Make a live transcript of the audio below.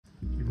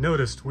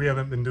noticed we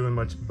haven't been doing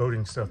much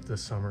boating stuff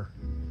this summer,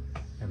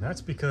 and that's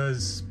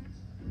because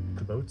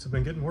the boats have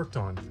been getting worked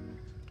on.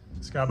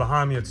 This guy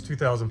behind me, it's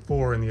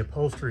 2004, and the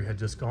upholstery had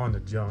just gone to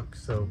junk,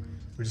 so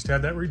we just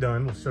had that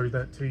redone. We'll show you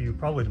that to you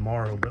probably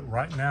tomorrow, but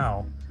right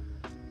now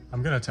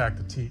I'm gonna attack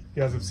the teak.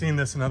 You guys have seen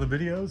this in other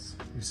videos,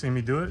 you've seen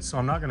me do it, so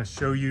I'm not gonna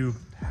show you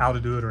how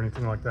to do it or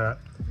anything like that.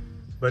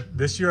 But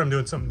this year I'm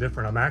doing something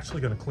different. I'm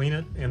actually gonna clean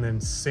it and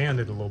then sand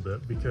it a little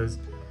bit, because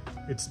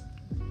it's,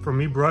 from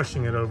me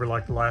brushing it over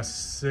like the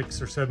last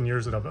 6 or 7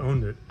 years that I've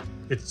owned it,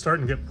 it's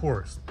starting to get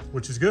porous,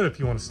 which is good if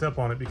you want to step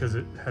on it because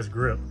it has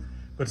grip,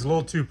 but it's a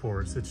little too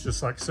porous. It's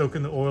just like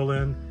soaking the oil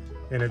in,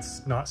 and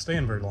it's not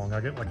staying very long.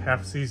 I get like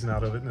half a season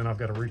out of it, and then I've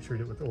got to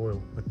retreat it with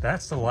oil. But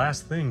that's the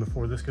last thing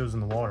before this goes in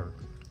the water.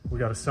 We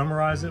got to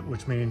summarize it,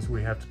 which means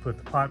we have to put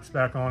the pipes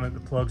back on it, the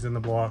plugs in the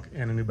block,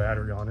 and a new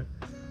battery on it.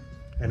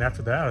 And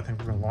after that, I think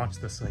we're gonna launch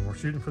this thing. We're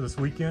shooting for this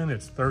weekend.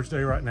 It's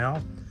Thursday right now.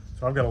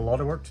 So I've got a lot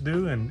of work to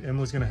do, and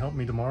Emily's gonna help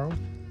me tomorrow.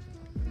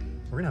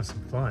 We're gonna have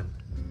some fun,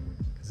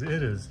 because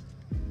it is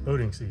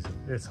boating season.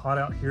 It's hot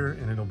out here,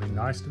 and it'll be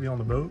nice to be on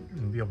the boat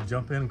and be able to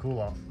jump in and cool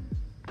off.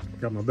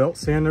 Got my belt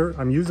sander.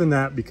 I'm using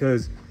that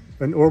because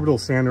an orbital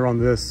sander on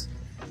this,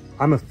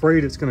 I'm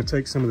afraid it's gonna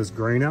take some of this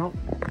grain out.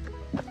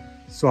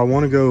 So I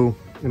wanna go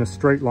in a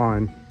straight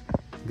line,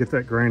 get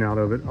that grain out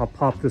of it. I'll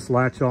pop this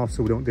latch off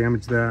so we don't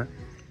damage that.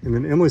 And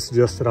then Emily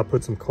suggested I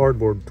put some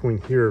cardboard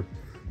between here.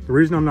 The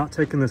reason I'm not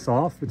taking this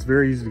off, it's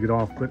very easy to get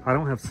off, but I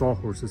don't have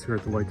sawhorses here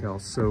at the lake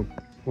house. So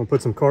we'll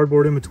put some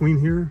cardboard in between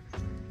here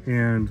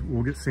and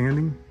we'll get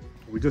sanding.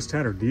 We just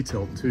had her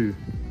detailed too.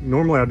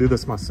 Normally I do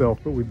this myself,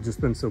 but we've just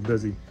been so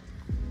busy.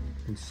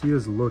 And she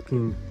is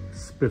looking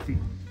spiffy.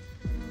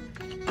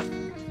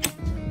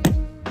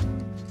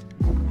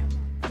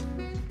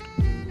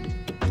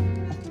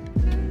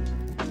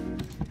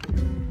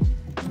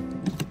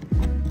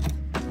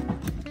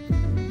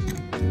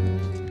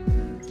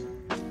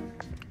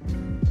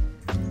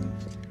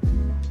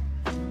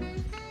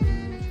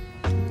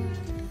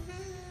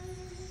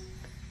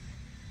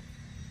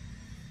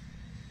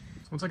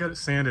 Once I got it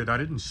sanded, I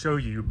didn't show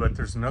you, but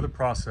there's another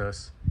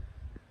process,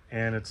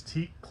 and it's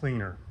teak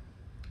cleaner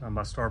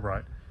by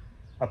Starbright.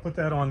 I put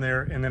that on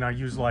there, and then I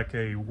use like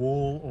a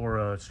wool or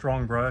a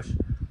strong brush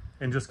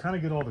and just kind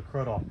of get all the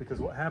crud off, because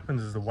what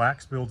happens is the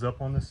wax builds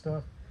up on this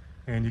stuff,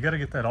 and you got to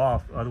get that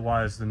off,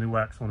 otherwise the new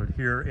wax won't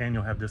adhere and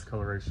you'll have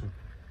discoloration.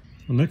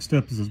 The next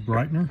step is this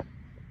brightener.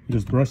 You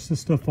just brush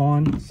this stuff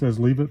on. It says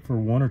leave it for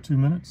 1 or 2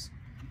 minutes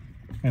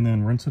and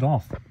then rinse it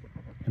off.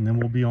 And then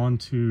we'll be on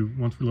to,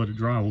 once we let it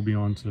dry, we'll be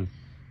on to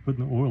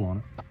putting the oil on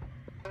it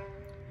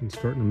and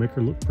starting to make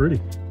her look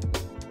pretty.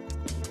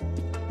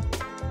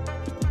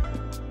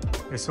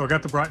 Okay, so I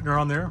got the brightener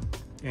on there,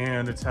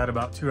 and it's had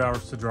about 2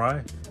 hours to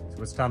dry.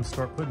 So it's time to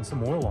start putting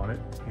some oil on it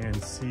and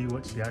see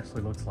what she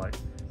actually looks like.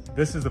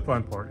 This is the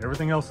fun part.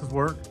 Everything else has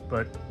worked,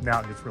 but now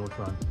it gets really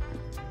fun.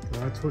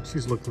 That's what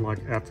she's looking like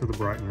after the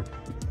brightener.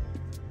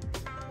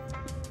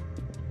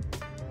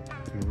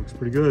 And it looks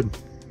pretty good.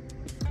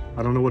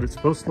 I don't know what it's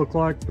supposed to look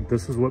like, but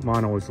this is what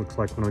mine always looks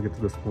like when I get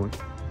to this point.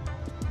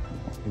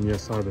 And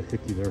yes, I have a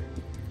hickey there.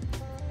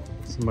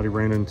 Somebody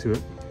ran into it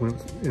when it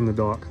was in the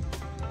dock.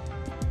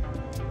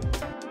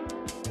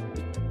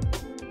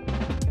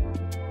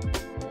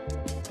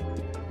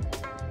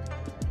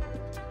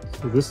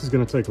 So this is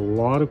going to take a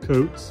lot of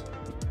coats,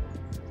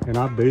 and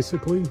I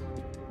basically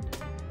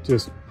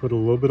just put a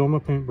little bit on my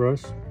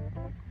paintbrush,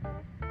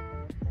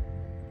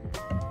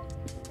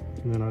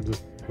 and then I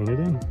just paint it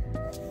in.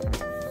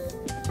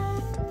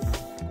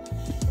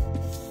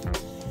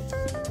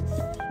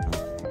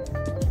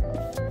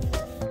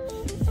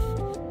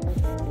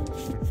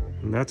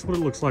 And that's what it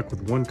looks like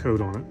with 1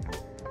 coat on it.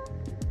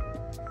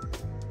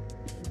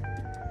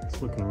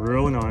 It's looking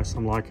really nice.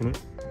 I'm liking it.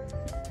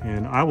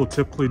 And I will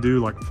typically do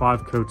like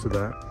 5 coats of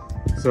that.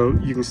 So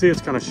you can see it's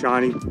kind of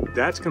shiny.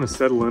 That's going to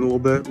settle in a little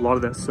bit. A lot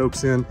of that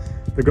soaks in.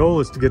 The goal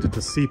is to get it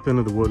to seep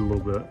into the wood a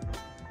little bit.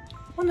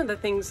 One of the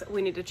things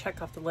we need to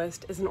check off the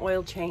list is an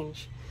oil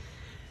change.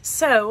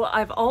 So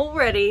I've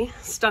already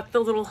stuck the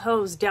little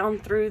hose down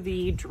through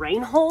the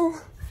drain hole.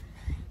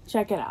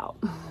 Check it out.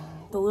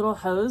 The little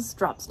hose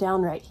drops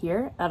down right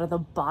here out of the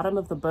bottom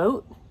of the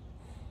boat.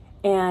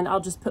 And I'll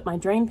just put my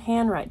drain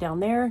pan right down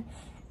there.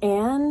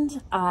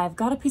 And I've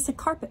got a piece of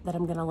carpet that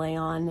I'm gonna lay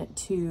on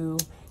to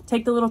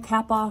take the little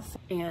cap off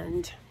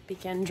and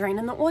begin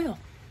draining the oil.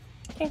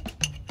 Okay,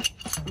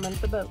 I'm under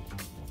the boat.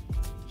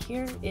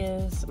 Here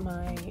is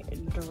my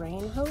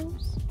drain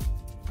hose.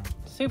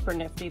 Super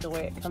nifty the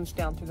way it comes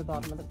down through the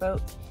bottom of the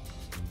boat.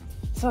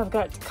 So I've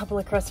got a couple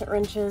of crescent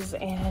wrenches,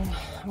 and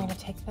I'm gonna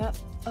take that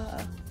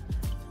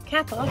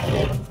cap off.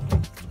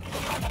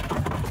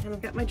 And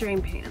I've got my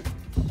drain pan.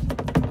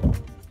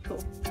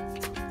 Cool.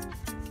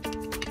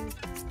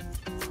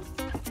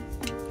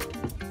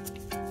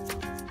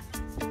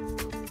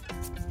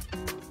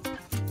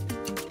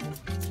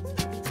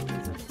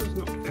 This is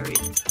not very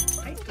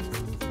tight.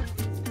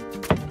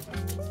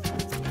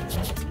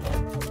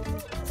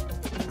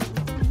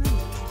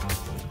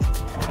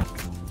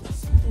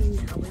 And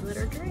now we let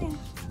her drain.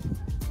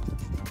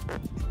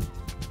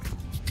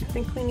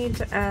 think we need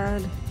to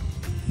add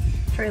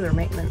trailer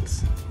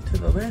maintenance to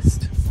the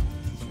list.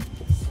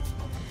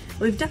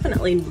 We've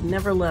definitely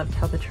never loved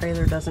how the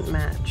trailer doesn't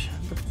match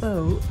the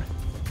boat,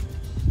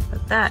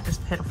 but that is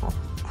pitiful.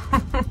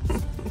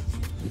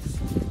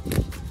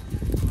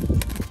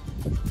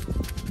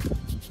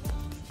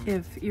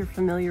 If you're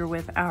familiar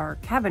with our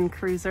cabin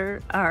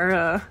cruiser,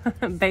 our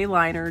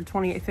Bayliner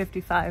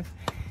 2855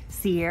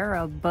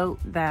 Sierra boat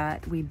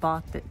that we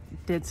bought that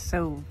did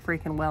so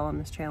freaking well on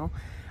this channel,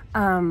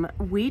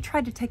 we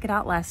tried to take it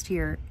out last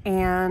year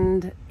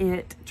and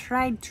it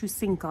tried to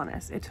sink on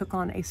us. It took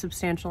on a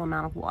substantial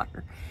amount of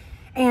water.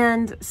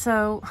 And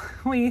so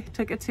we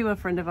took it to a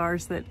friend of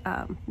ours that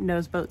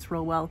knows boats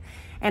real well,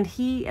 and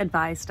he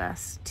advised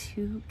us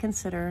to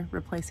consider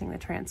replacing the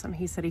transom.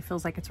 He said he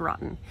feels like it's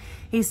rotten.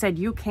 He said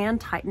you can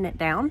tighten it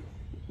down,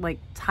 like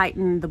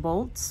tighten the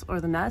bolts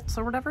or the nuts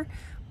or whatever,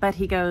 but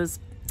he goes,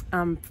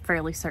 I'm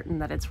fairly certain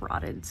that it's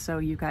rotted. So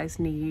you guys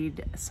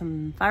need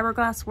some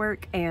fiberglass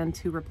work and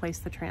to replace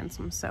the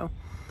transom. So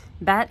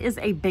that is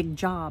a big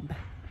job.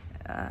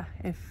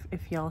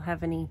 If y'all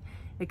have any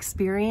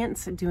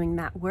experience doing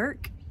that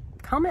work,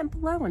 comment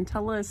below and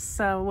tell us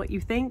what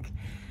you think.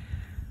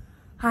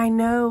 I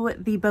know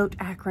the boat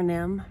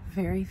acronym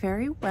very,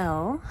 very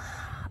well,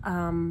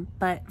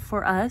 but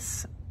for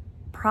us,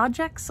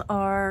 projects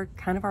are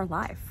kind of our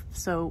life.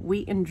 So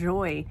we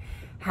enjoy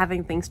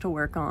having things to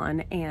work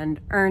on and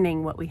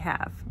earning what we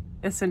have.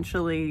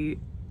 Essentially,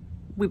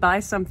 we buy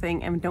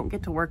something and don't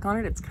get to work on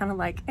it. It's kind of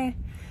like,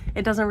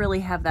 it doesn't really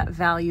have that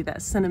value,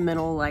 that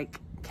sentimental like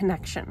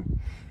connection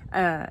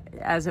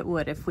as it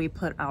would if we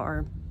put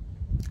our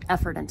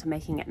effort into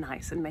making it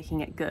nice and making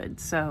it good.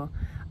 So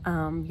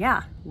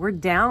yeah, we're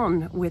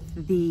down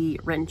with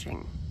the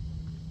wrenching.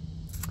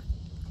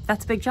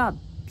 That's a big job.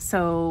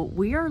 So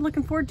we are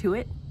looking forward to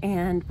it.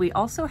 And we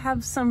also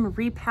have some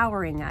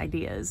repowering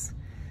ideas.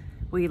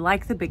 We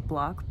like the big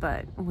block,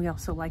 but we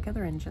also like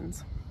other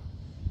engines.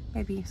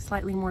 Maybe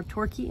slightly more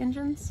torquey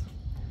engines.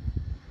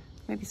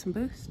 Maybe some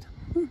boost.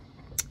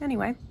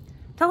 Anyway,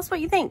 tell us what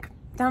you think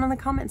down in the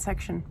comment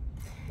section.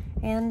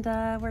 And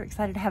we're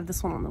excited to have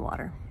this one on the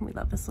water. We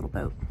love this little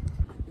boat.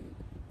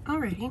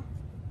 Alrighty,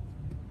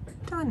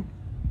 done.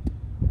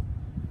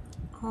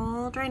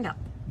 All drained out.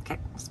 Okay,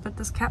 let's put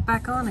this cap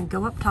back on and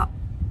go up top.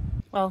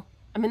 Well,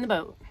 I'm in the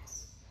boat.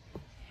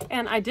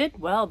 And I did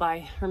well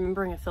by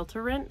remembering a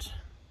filter wrench,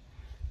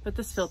 but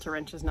this filter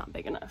wrench is not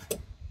big enough.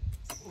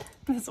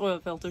 This oil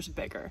filter's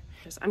bigger.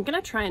 I'm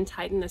gonna try and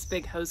tighten this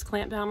big hose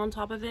clamp down on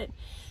top of it.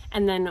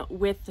 And then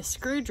with the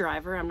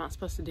screwdriver, I'm not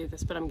supposed to do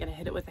this, but I'm gonna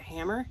hit it with a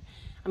hammer.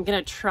 I'm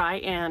gonna try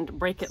and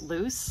break it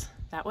loose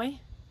that way.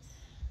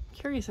 I'm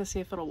curious to see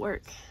if it'll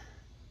work.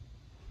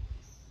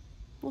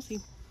 We'll see.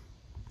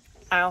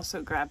 I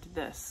also grabbed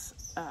this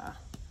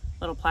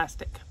little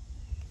plastic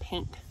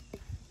paint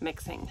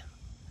mixing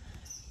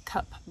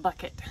cup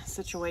bucket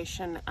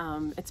situation.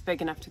 It's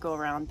big enough to go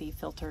around the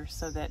filter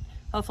so that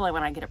hopefully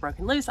when I get it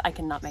broken loose, I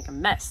can not make a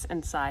mess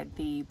inside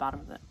the bottom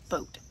of the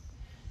boat.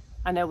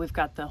 I know we've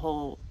got the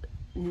whole,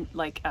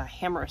 like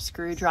hammer a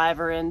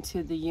screwdriver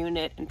into the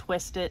unit and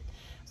twist it,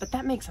 but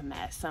that makes a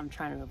mess. So I'm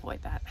trying to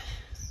avoid that.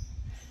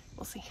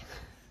 We'll see.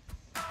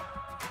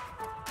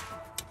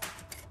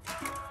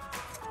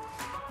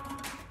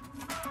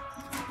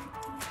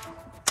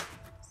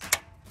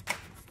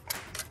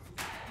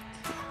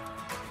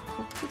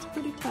 It's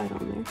pretty tight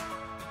on there.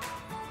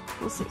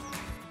 We'll see.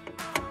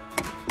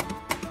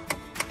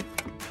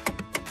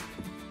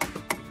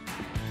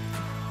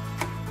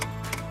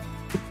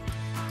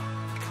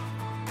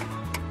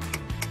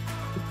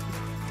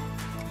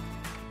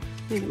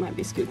 I think it might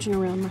be scooching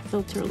around my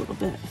filter a little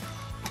bit.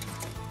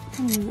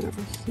 Move it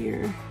over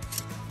here.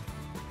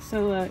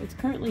 So it's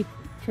currently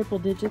triple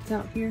digits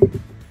out here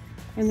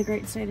in the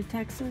great state of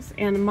Texas,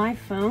 and my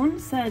phone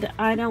said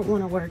I don't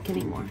want to work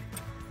anymore.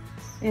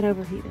 It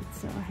overheated,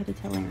 so I had to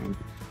tell Aaron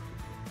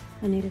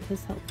I needed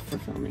his help for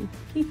filming.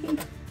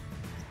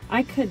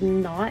 I could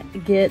not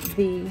get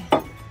the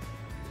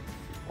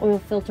oil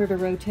filter to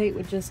rotate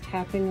with just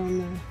tapping on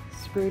the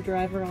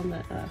screwdriver on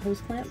the hose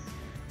clamp.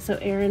 So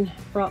Aaron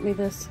brought me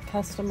this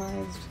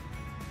customized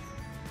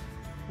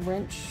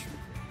wrench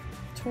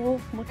tool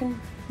looking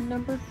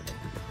number,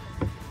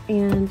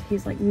 and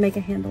he's like, make a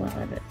handle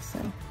out of it. So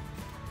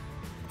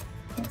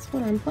that's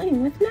what I'm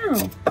playing with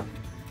now.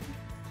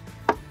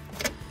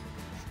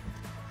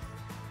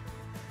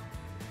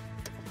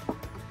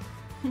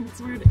 It's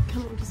weird, it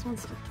kind of just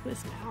wants to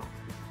twist out.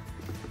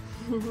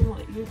 I'll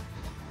let you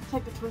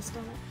take a twist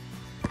on it.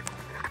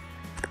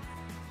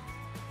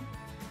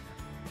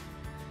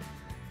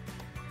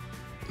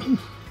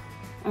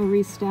 I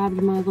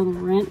re-stabbed my little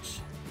wrench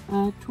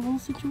tool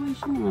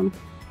situation, and I'm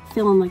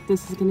feeling like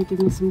this is going to give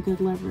me some good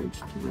leverage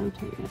to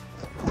rotate it.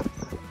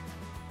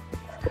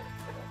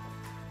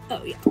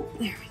 Oh yeah,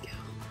 there we go.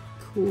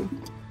 Cool.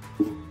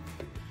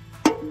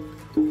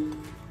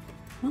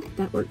 Well,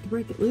 that worked to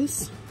break it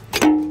loose.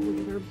 We'll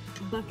get our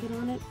bucket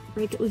on it,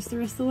 break it loose the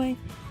rest of the way,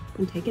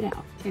 and take it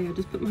out. Okay, I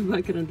just put my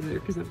bucket under there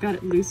because I've got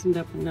it loosened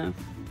up enough.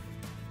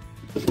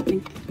 I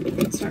think it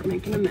can start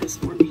making a mess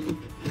for me.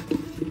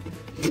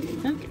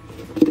 Huh?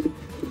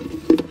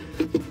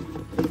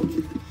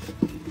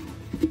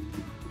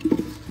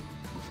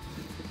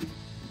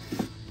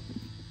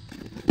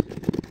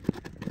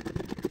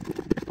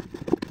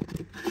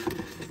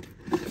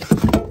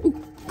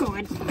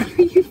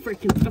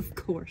 Of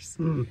course.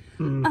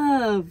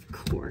 Of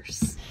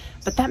course.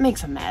 But that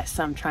makes a mess,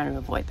 so I'm trying to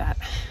avoid that.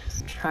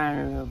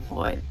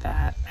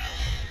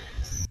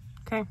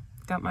 Okay,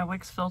 got my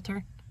Wix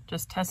filter.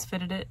 Just test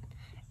fitted it.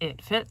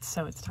 It fits,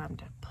 so it's time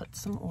to put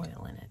some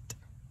oil in it.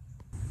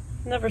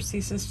 Never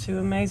ceases to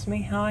amaze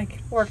me how I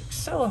can work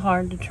so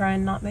hard to try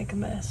and not make a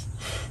mess.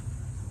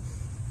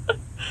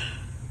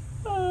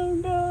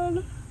 Oh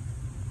God.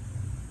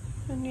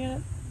 And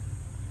yet,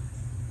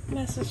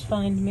 messes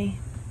find me.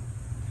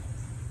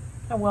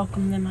 I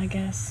welcome them, I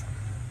guess.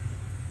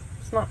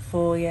 It's not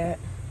full yet.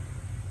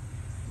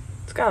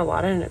 It's got a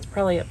lot in it. It's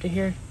probably up to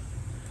here.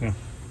 Yeah.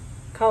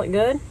 Call it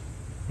good?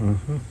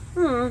 Mm-hmm.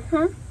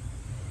 Mm-hmm.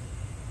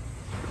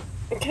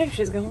 Okay,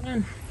 she's going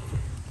in.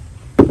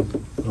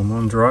 I'm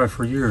on dry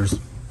for years.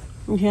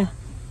 Yeah.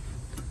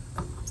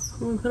 I'm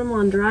gonna put them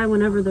on dry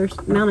whenever they're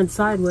mounted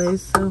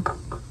sideways, so.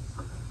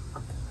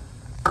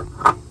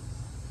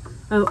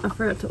 Oh, I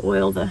forgot to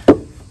oil the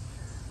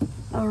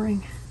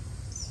O-ring.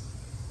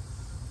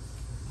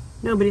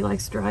 Nobody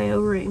likes dry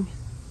O-ring.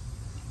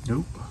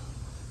 Nope.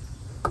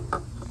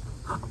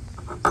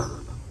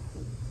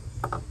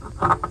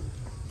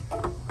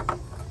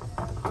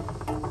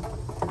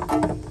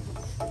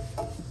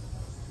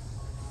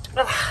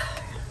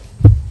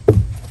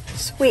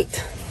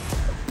 Sweet.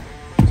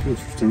 It's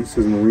interesting. It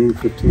says Marine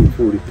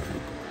 1540.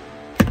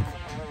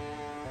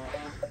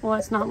 Well,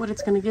 that's not what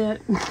it's gonna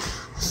get.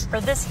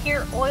 For this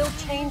here oil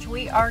change,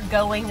 we are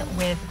going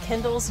with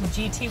Kendall's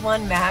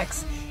GT1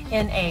 Max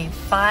in a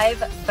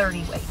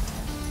 530 weight.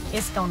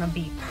 It's gonna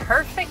be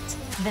perfect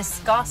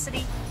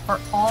viscosity for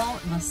all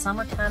the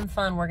summertime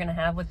fun we're gonna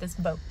have with this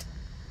boat.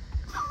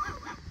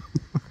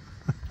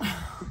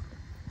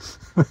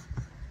 I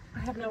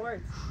have no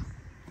words.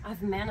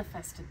 I've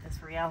manifested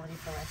this reality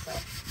for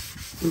myself.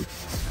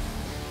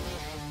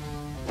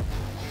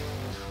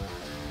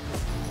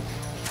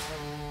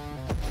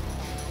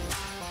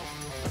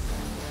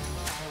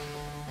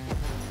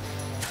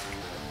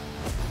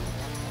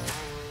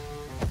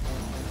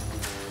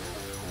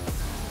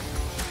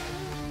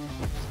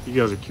 You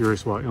guys are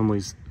curious why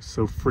Emily's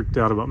so freaked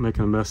out about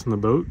making a mess in the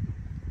boat?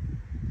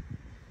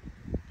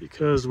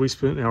 Because we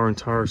spent our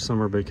entire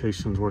summer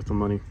vacation's worth of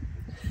money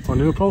on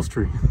new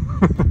upholstery.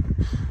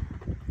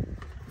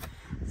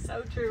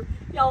 So true.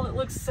 Y'all, it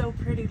looks so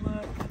pretty.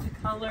 Look at the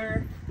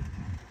color.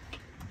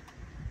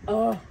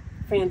 Oh,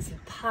 fancy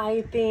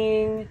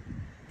piping.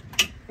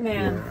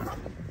 Man. Yeah,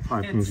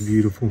 piping's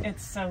beautiful.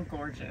 It's so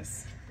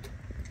gorgeous.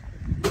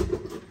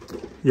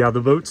 Yeah, the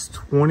boat's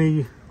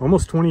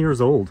almost 20 years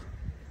old.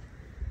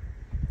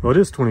 Well, it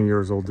is 20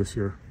 years old this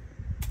year.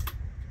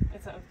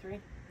 It's a 03?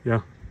 Yeah.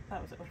 That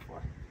was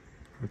 04.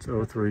 It's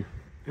 03.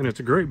 And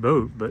it's a great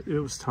boat, but it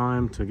was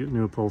time to get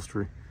new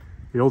upholstery.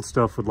 The old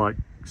stuff would like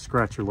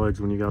scratch your legs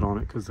when you got on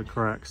it because of the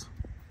cracks.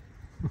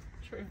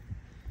 True.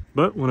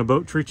 But when a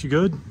boat treats you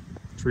good,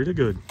 treat it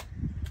good.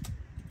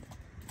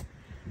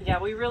 Yeah,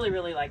 we really,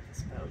 really like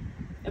this boat.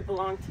 It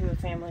belonged to a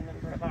family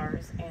member of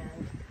ours,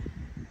 and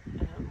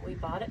we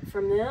bought it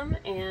from them,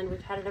 and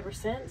we've had it ever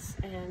since,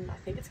 and I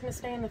think it's going to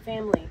stay in the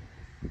family.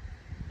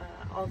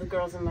 All the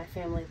girls in my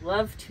family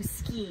love to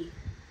ski,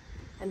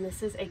 and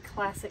this is a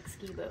classic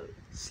ski boat.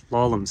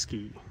 Slalom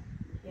ski.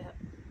 Yep.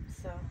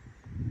 So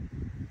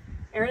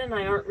Aaron and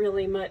I aren't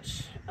really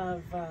much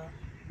of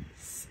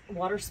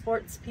water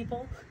sports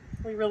people.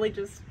 We're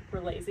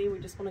lazy. We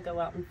just want to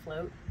go out and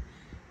float,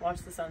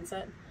 watch the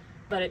sunset.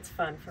 But it's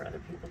fun for other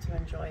people to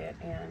enjoy it,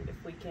 and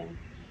if we can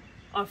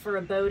offer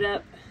a boat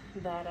up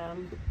that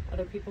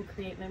other people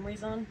create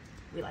memories on,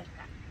 we like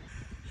that.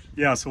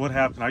 Yeah, so what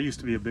happened, I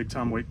used to be a big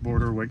time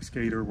wakeboarder, wake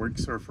skater, wake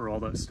surfer, all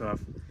that stuff.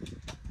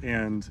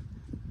 And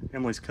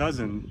Emily's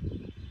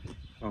cousin,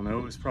 I don't know,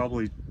 it was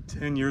probably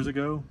 10 years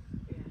ago.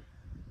 Yeah.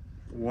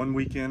 One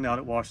weekend out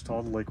at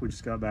Ouachita, the lake we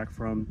just got back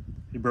from,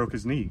 he broke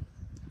his knee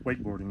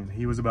wakeboarding, and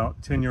he was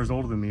about 10 years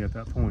older than me at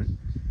that point.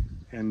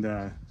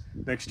 And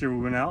next year we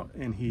went out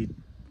and he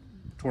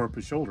tore up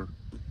his shoulder.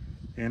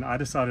 And I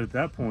decided at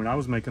that point, I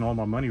was making all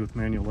my money with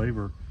manual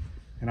labor.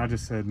 And I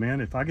just said,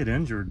 man, if I get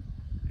injured,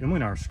 Emily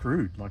and I are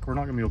screwed. Like, we're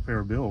not gonna be able to pay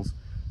our bills.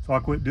 So I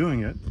quit doing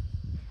it.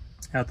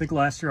 And I think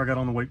last year I got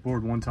on the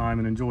wakeboard one time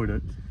and enjoyed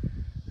it.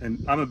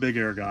 And I'm a big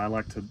air guy. I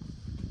like to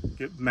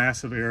get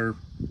massive air,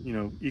 you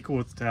know, equal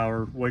with the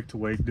tower, wake to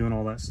wake, doing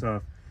all that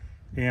stuff.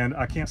 And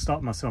I can't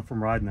stop myself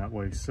from riding that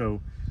way.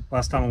 So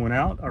last time I went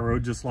out, I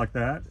rode just like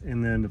that.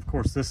 And then of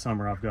course this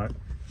summer I've got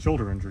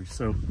shoulder injuries.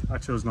 So I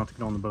chose not to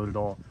get on the boat at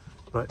all.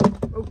 But,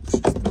 oh,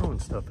 she's just throwing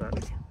stuff at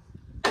me.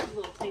 A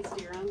little taste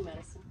of your own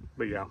medicine.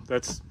 But yeah,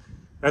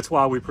 that's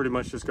why we pretty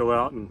much just go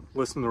out and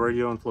listen to the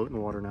radio and float in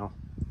the water now.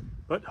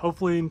 But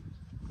hopefully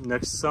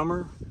next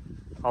summer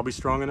I'll be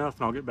strong enough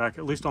and I'll get back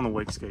at least on the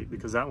wake skate,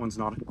 because that one's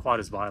not quite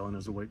as violent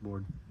as a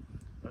wakeboard.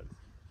 But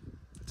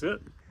that's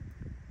it.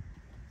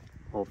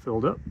 All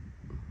filled up.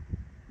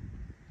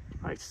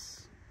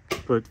 Nice.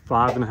 Put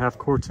 5.5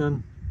 quarts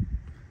in.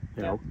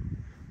 Yeah, Yep.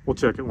 we'll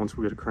check it once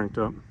we get it cranked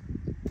up.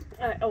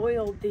 I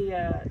oiled the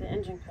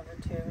engine cover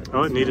too.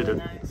 Oh, it needed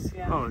really it. Nice.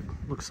 Yeah. Oh, it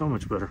looks so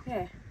much better.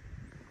 Yeah.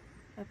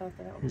 I thought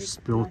that would You be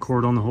spilled nice.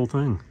 cord on the whole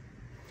thing.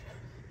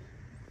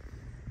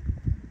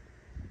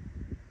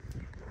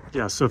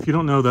 Yeah, so if you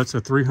don't know, that's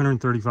a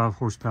 335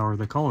 horsepower.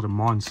 They call it a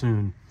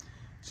monsoon.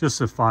 It's just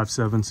a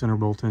 5.7 center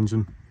bolt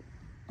engine,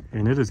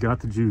 and it has got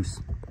the juice.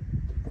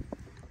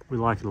 We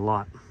like it a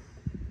lot.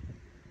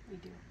 We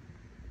do.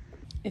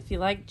 If you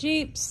like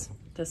Jeeps,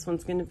 this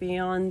one's going to be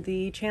on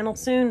the channel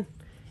soon.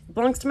 It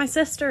belongs to my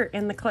sister,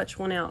 and the clutch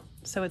went out,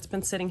 so it's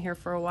been sitting here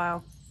for a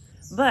while.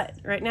 But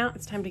right now,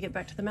 it's time to get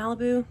back to the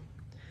Malibu.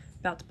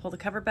 About to pull the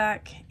cover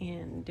back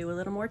and do a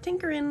little more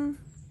tinkering.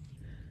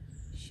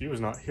 She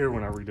was not here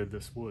when I redid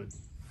this wood.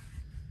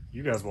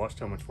 You guys watched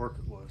how much work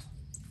it was.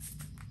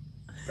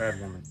 Bad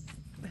woman.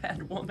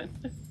 Bad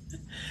woman.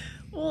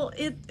 Well,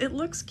 it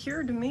looks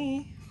cured to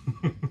me.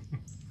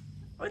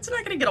 It's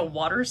not going to get a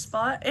water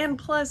spot, and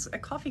plus a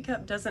coffee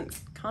cup doesn't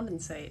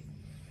condensate.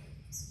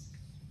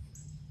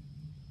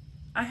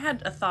 I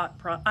had a thought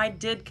I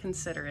did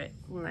consider it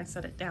when I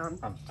set it down.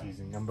 I'm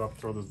teasing. I'm about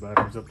to throw those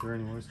batteries up here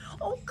anyways.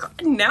 Oh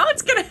God, now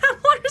it's going to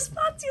have water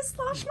spots. You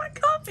sloshed my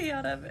coffee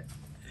out of it.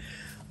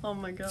 Oh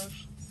my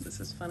gosh, this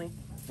is funny.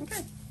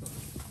 Okay.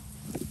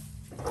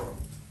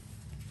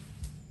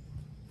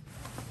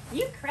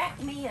 You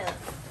cracked me up.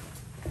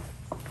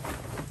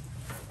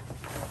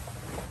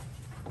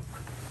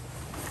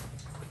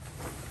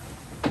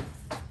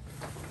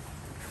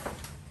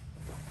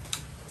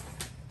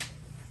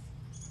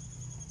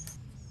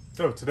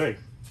 So today,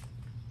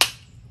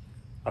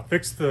 I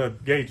fixed the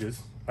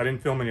gauges. I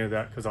didn't film any of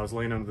that because I was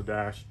laying under the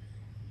dash.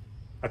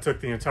 I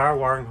took the entire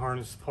wiring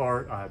harness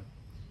apart. I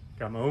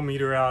got my ohm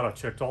meter out. I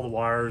checked all the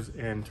wires,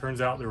 and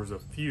turns out there was a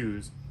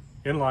fuse,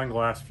 inline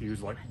glass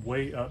fuse, like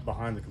way up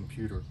behind the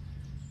computer.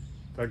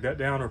 Dug that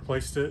down,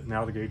 replaced it,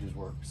 now the gauges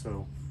work.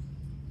 So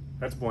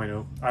that's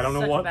bueno. I don't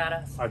know what,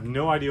 I have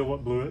no idea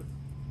what blew it,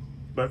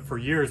 but for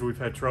years we've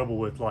had trouble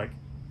with, like,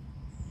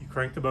 you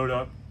crank the boat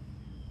up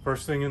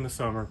first thing in the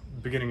summer,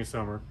 beginning of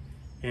summer,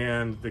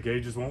 and the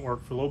gauges won't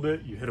work for a little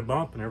bit. You hit a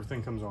bump and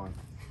everything comes on.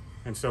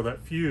 And so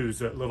that fuse,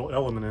 that little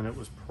element in it,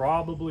 was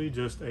probably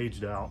just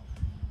aged out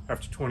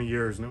after 20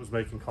 years, and it was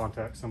making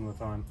contact some of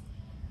the time.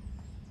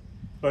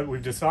 But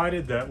we've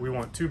decided that we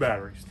want 2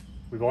 batteries.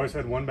 We've always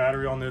had 1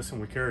 battery on this, and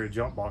we carry a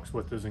jump box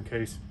with us in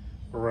case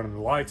we're running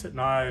the lights at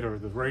night or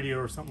the radio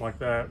or something like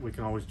that. We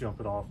can always jump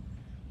it off.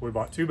 We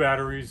bought 2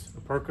 batteries, a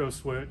Perco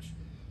switch,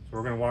 so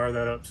we're going to wire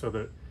that up so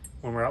that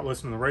when we're out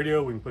listening to the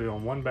radio, we can put it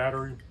on 1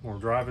 battery. When we're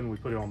driving, we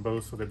put it on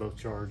both so they both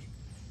charge.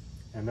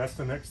 And that's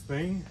the next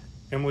thing.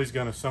 Emily's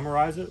going to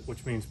summarize it,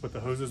 which means put the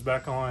hoses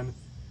back on.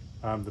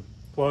 The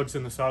plugs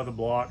in the side of the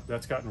block,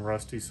 that's gotten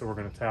rusty, so we're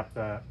going to tap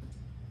that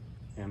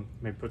and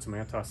maybe put some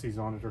anti-seize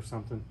on it or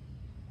something.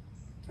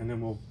 And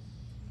then we'll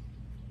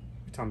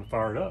be time to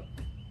fire it up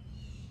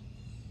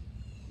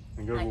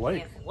and go to the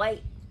lake. Can't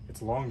wait.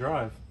 It's a long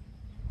drive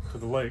to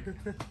the lake,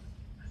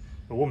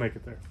 but we'll make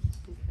it there.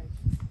 Okay.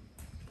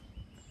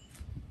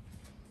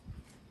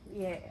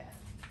 Yeah.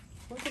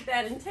 Look at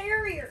that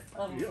interior.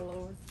 Oh my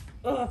Lord.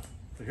 Ugh.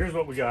 So here's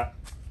what we got.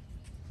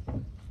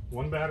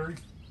 1 battery,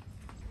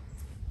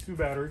 2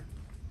 battery.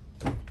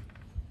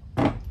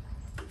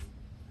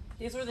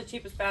 These were the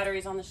cheapest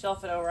batteries on the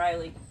shelf at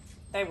O'Reilly.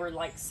 They were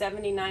like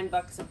 79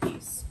 bucks a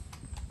piece.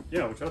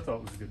 Yeah, which I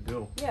thought was a good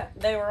deal. Yeah,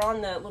 they were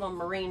on the little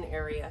marine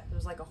area. There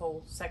was like a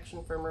whole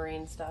section for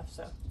marine stuff,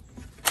 so.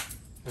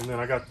 And then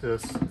I got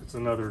this. It's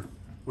another,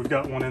 we've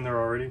got one in there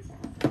already,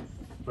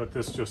 but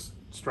this just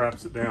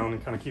straps it down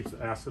and kind of keeps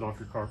the acid off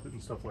your carpet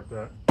and stuff like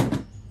that.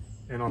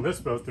 And on this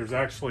boat, there's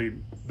actually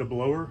the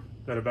blower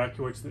that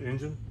evacuates the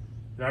engine.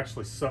 It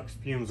actually sucks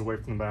fumes away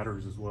from the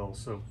batteries as well,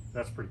 so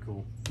that's pretty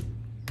cool.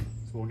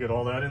 So we'll get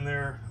all that in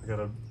there. I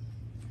gotta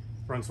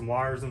run some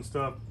wires and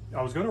stuff.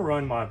 I was gonna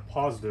run my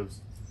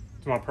positives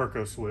to my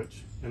Perco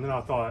switch, and then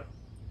I thought,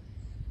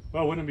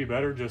 well, wouldn't it be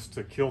better just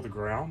to kill the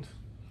ground?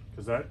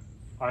 Because that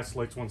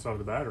isolates one side of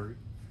the battery.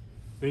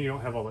 Then you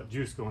don't have all that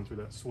juice going through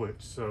that switch.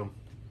 So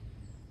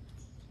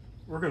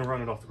we're gonna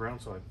run it off the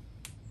ground side.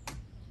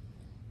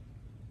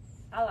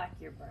 I like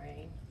your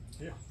brain.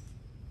 Yeah.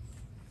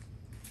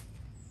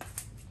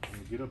 Let me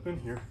get up in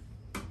here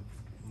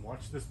and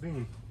watch this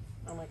beam.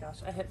 Oh my gosh,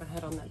 I hit my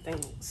head on that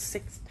thing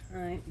 6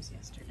 times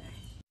yesterday.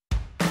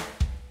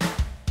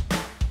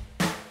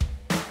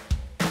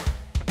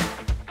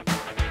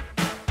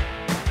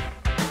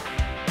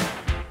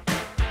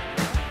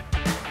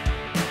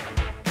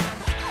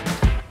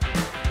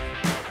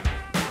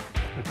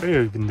 They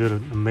even did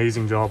an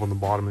amazing job on the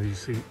bottom of these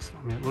seats.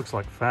 I mean, it looks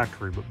like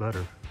factory, but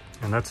better.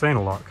 And that's saying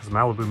a lot, because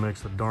Malibu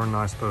makes a darn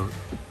nice boat.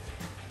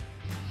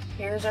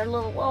 Here's our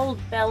little old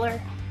feller.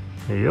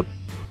 Yep.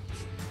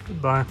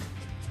 Goodbye.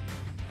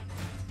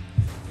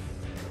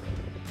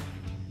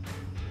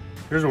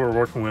 Here's what we're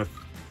working with.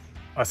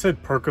 I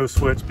said Perco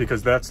switch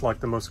because that's like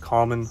the most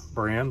common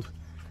brand.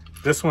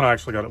 This one I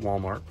actually got at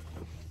Walmart,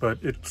 but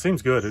it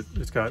seems good.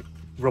 It's got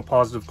real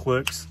positive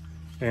clicks,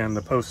 and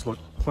the posts look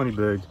plenty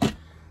big.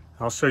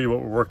 I'll show you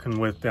what we're working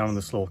with down in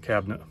this little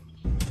cabinet.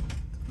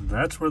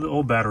 That's where the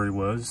old battery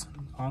was.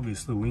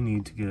 Obviously, we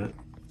need to get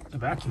a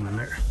vacuum in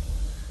there.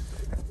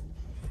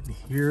 And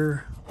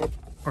here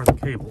are the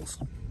cables.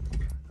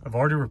 I've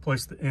already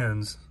replaced the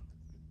ends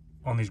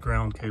on these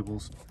ground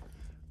cables.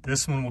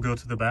 This one will go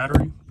to the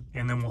battery,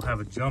 and then we'll have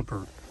a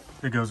jumper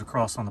that goes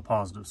across on the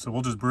positive. So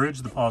we'll just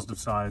bridge the positive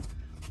side.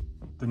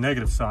 The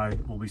negative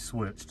side will be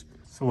switched.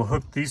 So we'll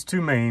hook these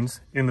two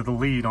mains into the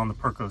lead on the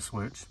Perco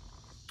switch,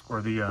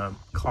 or the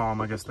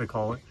COM, I guess they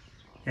call it.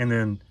 And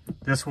then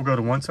this will go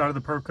to one side of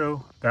the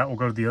Perco, that will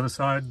go to the other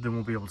side, then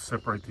we'll be able to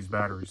separate these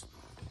batteries.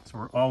 So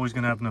we're always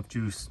gonna have enough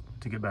juice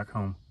to get back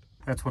home.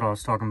 That's what I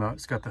was talking about.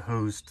 It's got the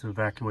hose to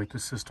evacuate the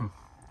system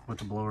with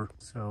the blower.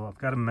 So I've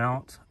got to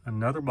mount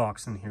another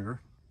box in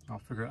here. I'll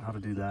figure out how to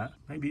do that.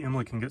 Maybe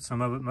Emily can get some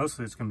of it.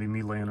 Mostly it's gonna be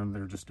me laying in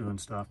there just doing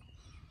stuff.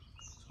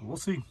 So we'll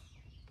see.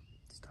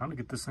 It's time to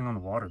get this thing on the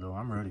water though.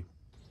 I'm ready.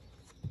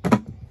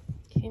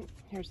 Okay,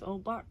 here's the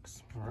old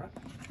box. All right.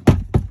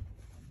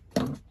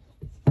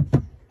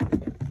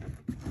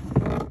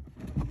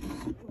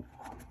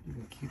 You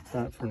can keep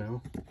that for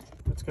now.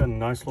 It's got a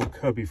nice little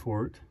cubby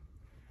for it.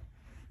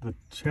 The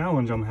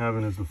challenge I'm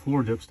having is the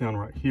floor dips down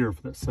right here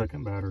for that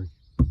second battery.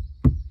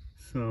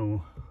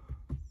 So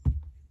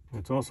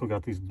it's also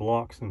got these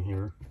blocks in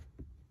here.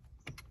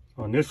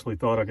 I initially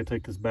thought I could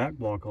take this back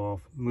block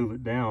off, move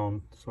it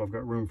down, so I've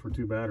got room for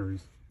two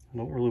batteries. I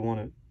don't really want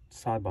it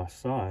side by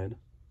side.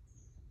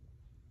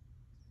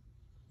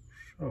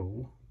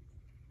 So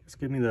just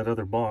give me that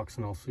other box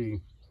and I'll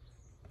see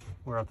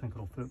where I think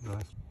it'll fit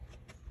best.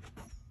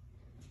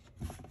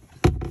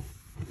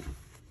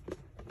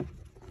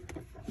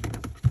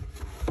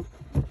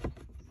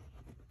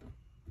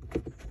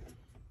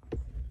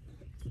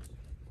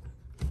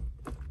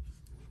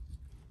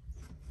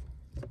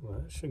 Well,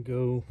 that should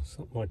go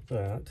something like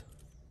that.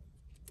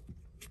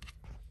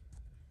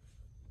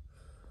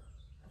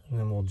 And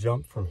then we'll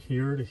jump from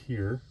here to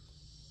here.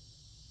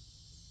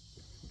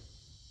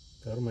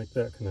 That'll make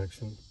that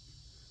connection.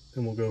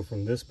 Then we'll go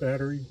from this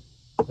battery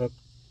up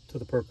to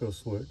the Perco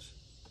switch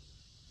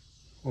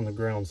on the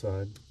ground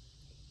side.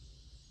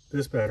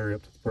 This battery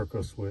up to the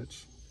Perco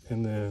switch.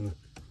 And then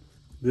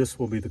this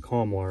will be the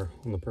COM wire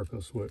on the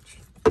Perco switch.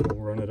 We'll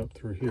run it up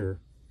through here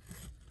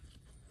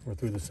or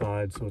through the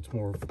side so it's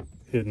more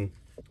hidden.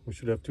 We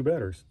should have two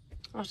batteries.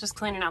 I was just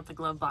cleaning out the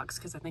glove box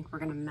because I think we're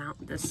gonna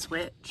mount this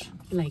switch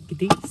like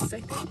this,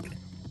 I think.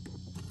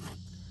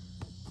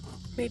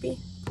 Maybe.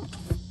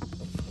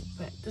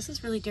 But this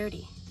is really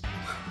dirty.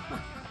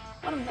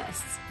 What a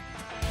mess.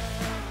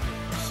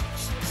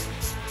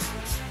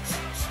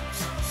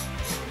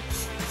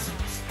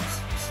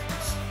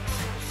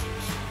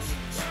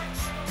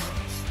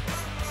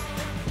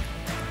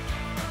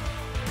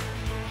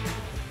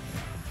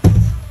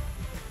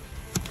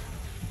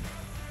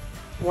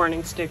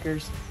 Warning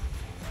stickers.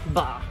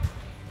 Bah.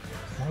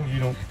 Well, you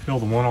don't fill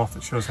the one off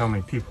that shows how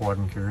many people I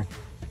can carry.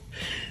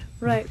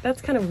 Right,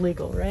 that's kind of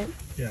legal, right?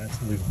 Yeah,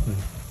 it's a legal thing.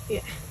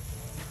 Yeah.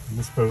 And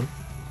this boat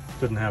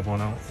didn't have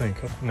one, I don't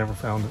think. I've never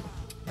found it.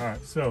 All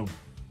right, so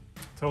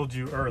I told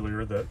you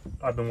earlier that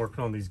I've been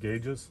working on these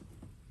gauges.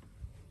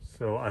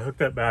 So I hooked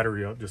that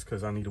battery up just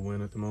because I need a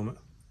win at the moment.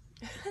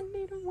 I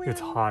need a win. It's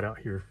hot out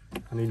here.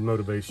 I need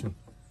motivation.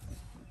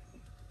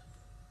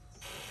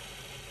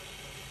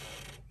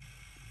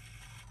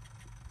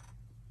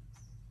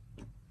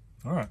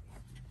 All right,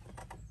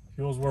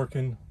 fuel's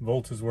working,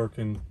 volts is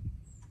working,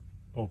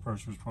 oil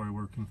pressure's probably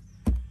working.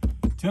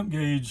 Temp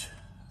gauge,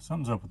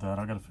 something's up with that.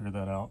 I got to figure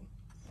that out.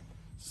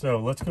 So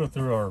let's go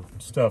through our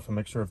stuff and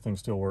make sure everything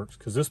still works,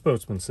 because this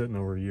boat's been sitting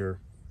over a year.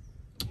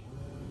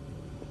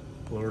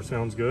 Blower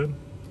sounds good.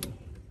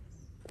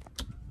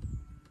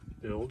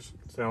 Bilge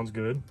sounds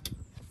good.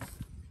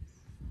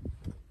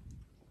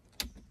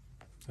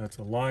 That's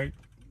a light,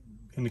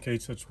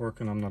 indicates it's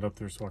working. I'm not up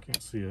there so I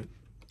can't see it.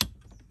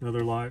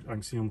 Another light, I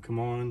can see them come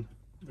on.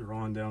 They're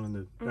on down in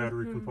the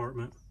battery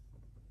compartment.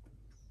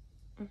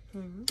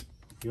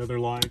 The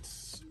other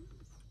lights,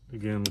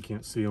 again, we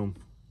can't see them.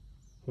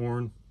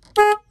 Horn.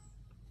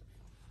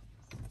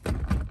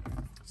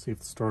 See if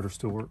the starter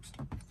still works.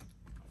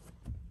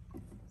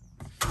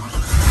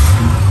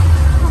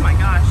 Oh my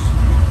gosh.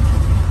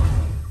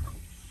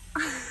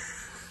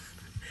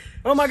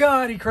 Oh my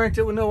God, he cranked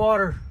it with no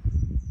water.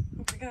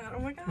 Oh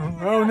my God.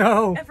 Oh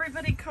no.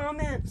 Everybody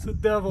comment. It's the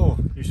devil.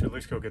 You should at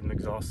least go get an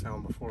exhaust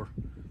sound before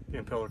the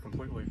impeller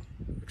completely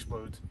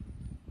explodes.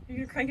 Are you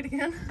gonna crank it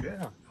again?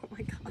 Yeah. Oh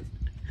my God.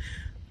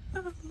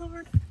 Oh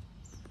Lord.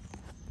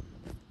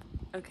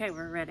 Okay,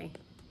 we're ready.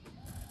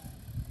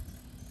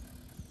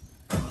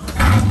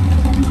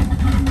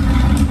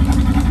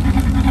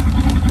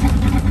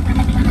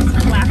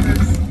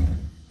 Flappers.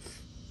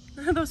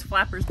 Those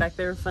flappers back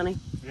there are funny.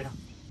 Yeah.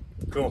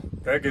 Cool.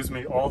 That gives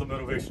me all the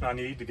motivation I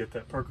need to get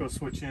that Perco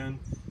switch in,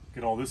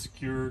 get all this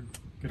secured,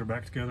 get her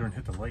back together and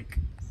hit the lake.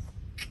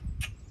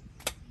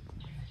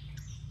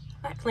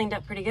 That cleaned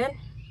up pretty good.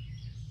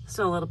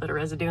 Still a little bit of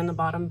residue in the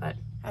bottom, but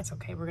that's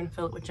okay. We're gonna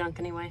fill it with junk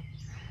anyway.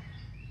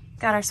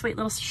 Got our sweet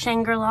little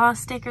Shangri-La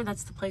sticker.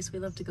 That's the place we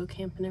love to go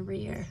camping every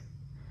year.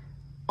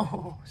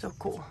 Oh, so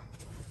cool.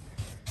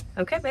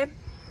 Okay, babe.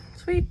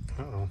 Sweet.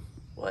 Uh-oh.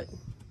 What?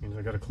 Means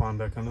I gotta climb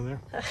back under there?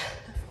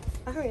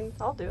 I mean,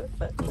 I'll do it,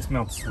 but... Let's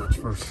mount the switch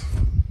first.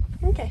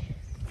 Okay.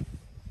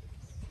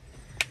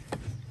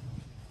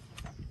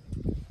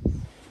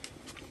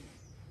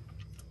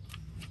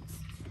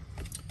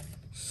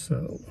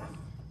 So,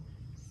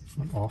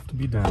 I'm off to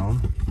be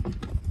down.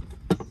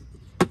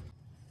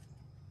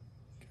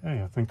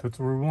 Okay, I think that's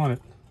where we want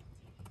it.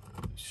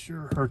 It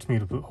sure hurts me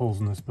to put holes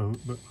in this boat,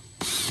 but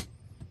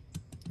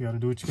you gotta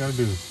do what you gotta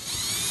do.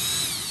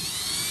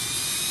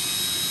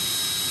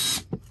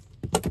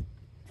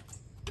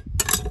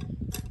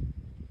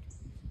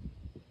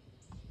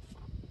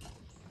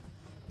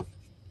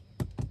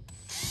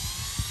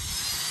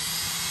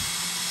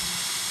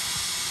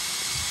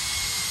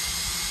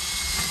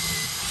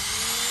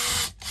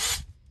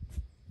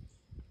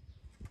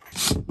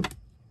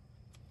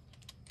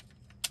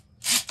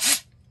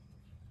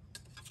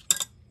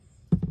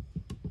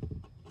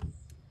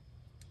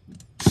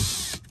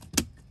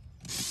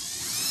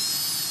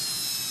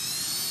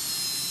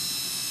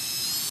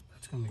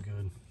 Gonna be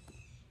good.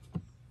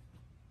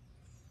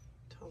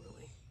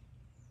 Totally.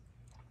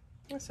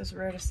 This is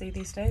rare to see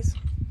these days.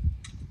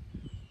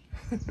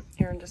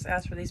 Aaron just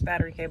asked for these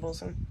battery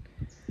cables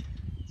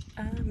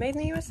and made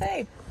in the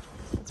USA.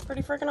 It's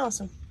pretty freaking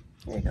awesome.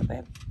 Here you go,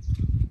 babe.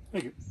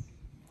 Thank you.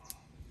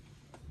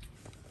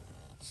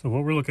 So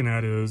what we're looking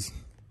at is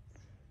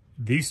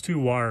these two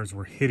wires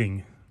were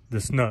hitting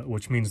this nut,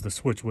 which means the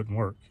switch wouldn't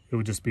work. It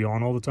would just be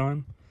on all the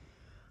time.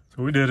 So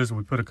what we did is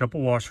we put a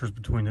couple washers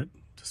between it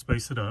to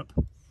space it up.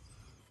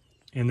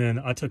 And then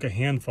I took a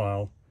hand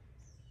file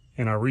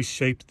and I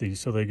reshaped these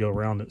so they go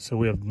around it. So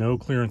we have no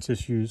clearance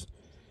issues.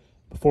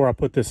 Before I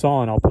put this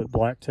on, I'll put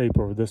black tape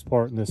over this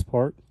part and this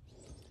part.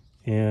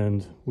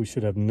 And we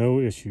should have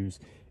no issues.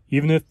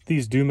 Even if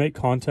these do make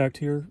contact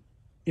here,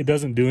 it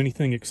doesn't do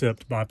anything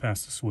except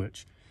bypass the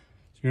switch.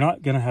 So you're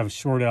not gonna have a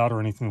short out or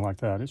anything like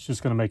that. It's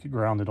just gonna make it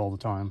grounded all the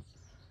time.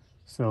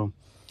 So,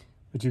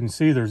 but you can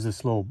see there's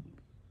this little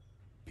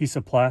piece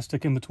of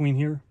plastic in between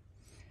here,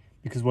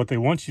 because what they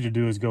want you to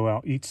do is go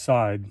out each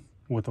side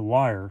with a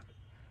wire,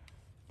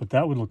 but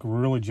that would look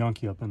really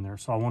junky up in there.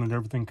 So I wanted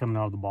everything coming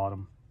out of the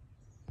bottom.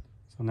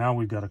 So now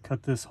we've got to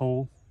cut this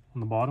hole on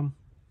the bottom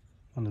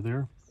under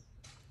there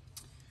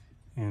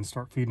and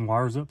start feeding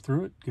wires up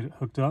through it, get it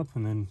hooked up,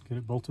 and then get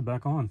it bolted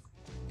back on.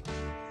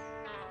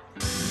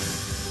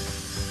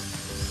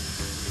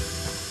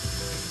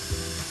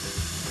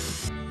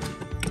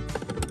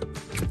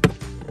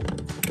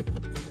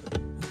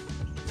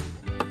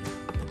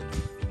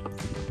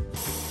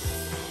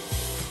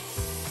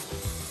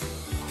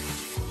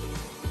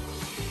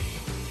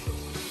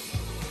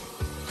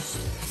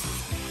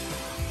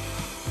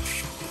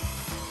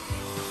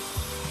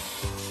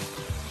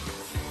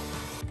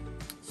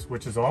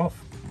 Switch is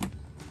off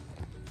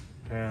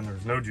and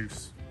there's no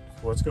juice.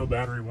 So let's go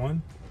battery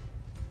 1.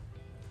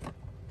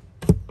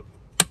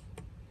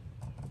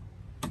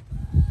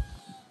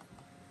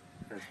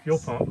 There's fuel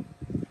pump.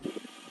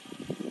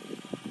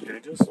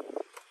 Gauges.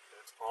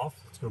 That's off.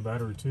 Let's go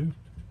battery 2.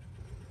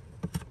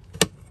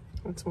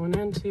 That's 1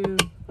 and 2,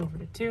 over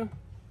to 2.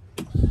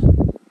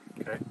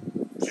 Okay.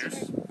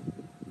 Juice.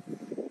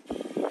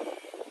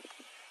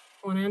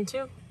 1 and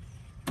 2.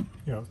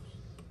 Yeah.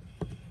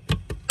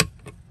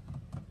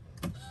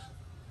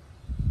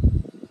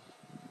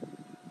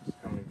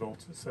 How many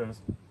volts it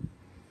says.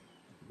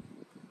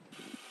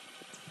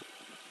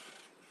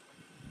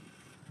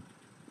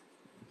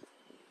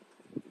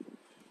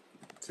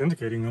 It's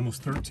indicating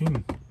almost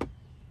 13.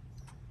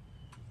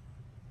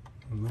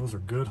 And those are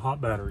good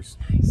hot batteries.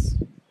 Nice.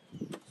 So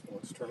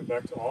let's turn it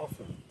back to off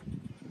and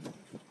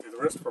do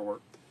the rest of our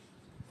work.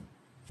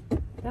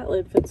 That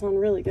lid fits on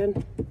really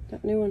good.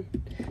 That new one.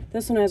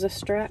 This one has a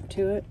strap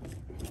to it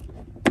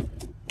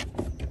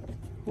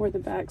where the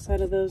back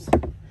side of those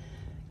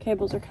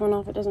cables are coming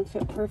off. It doesn't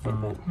fit perfect,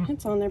 but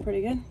it's on there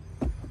pretty good.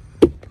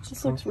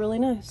 This looks really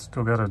nice.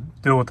 Still got to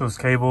deal with those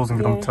cables and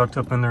get them tucked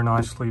up in there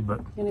nicely, but...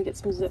 I'm gonna get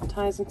some zip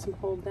ties and some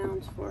hold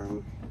downs for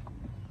them.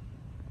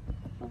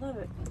 I love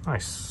it.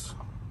 Nice.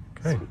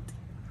 Okay. Sweet.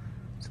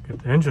 Let's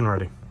get the engine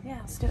ready. Yeah,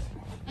 let's do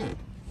it.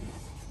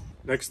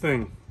 Next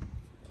thing.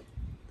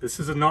 This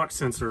is a knock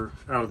sensor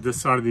out of this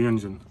side of the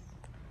engine.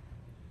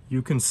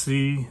 You can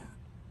see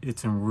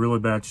it's in really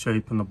bad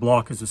shape, and the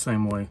block is the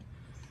same way.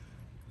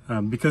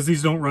 Because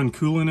these don't run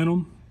coolant in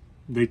them,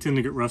 they tend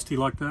to get rusty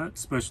like that,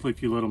 especially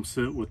if you let them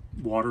sit with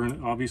water in it,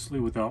 obviously,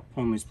 without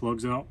pulling these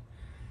plugs out.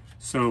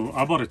 So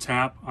I bought a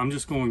tap. I'm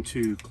just going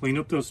to clean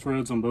up those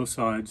threads on both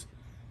sides,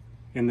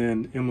 and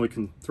then Emily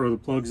can throw the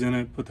plugs in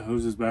it, put the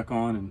hoses back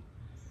on, and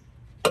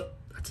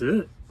that's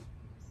it.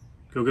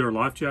 Go get our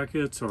life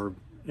jackets, our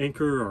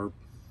anchor, our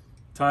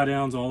tie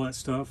downs, all that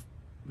stuff,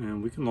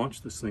 and we can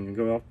launch this thing and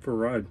go out for a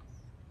ride.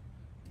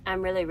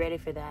 I'm really ready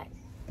for that.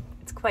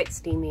 It's quite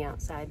steamy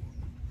outside.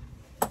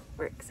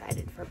 We're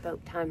excited for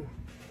boat time.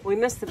 We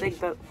miss the big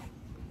boat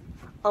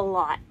a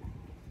lot,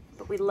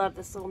 but we love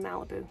this little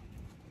Malibu.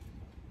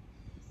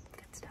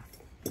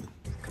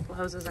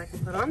 couple hoses I can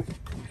put on.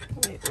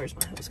 Wait, where's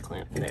my hose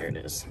clamp? There it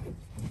is.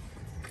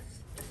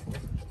 Oh,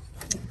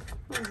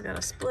 it's got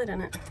a split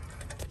in it.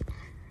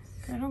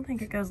 I don't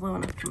think it goes low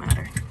enough to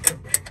matter.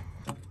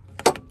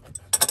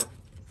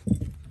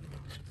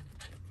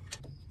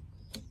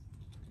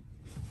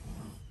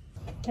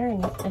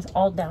 Everything is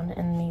all down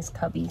in these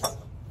cubbies.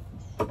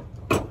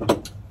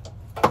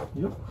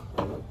 Yep.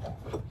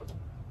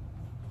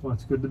 Well,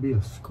 it's good to be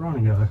a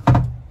scrawny guy.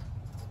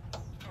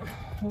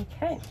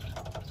 Okay.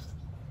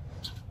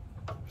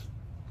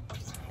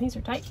 These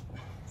are tight.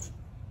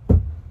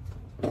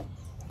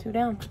 2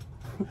 down.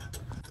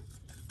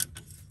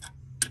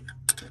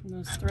 And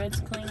those threads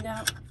cleaned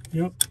out?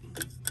 Yep.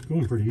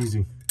 Going pretty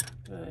easy.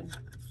 Good.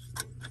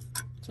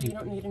 So you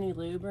don't need any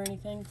lube or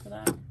anything for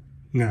that?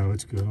 No,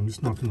 it's good. I'm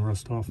just knocking the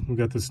rust off. We've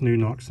got this new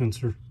knock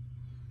sensor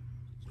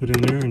put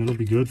in there and it'll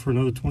be good for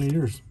another 20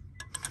 years.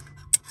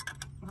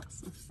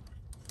 Awesome.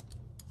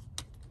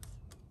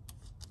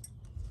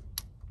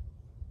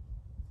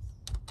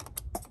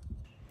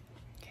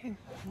 Okay,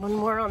 one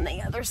more on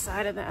the other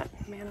side of that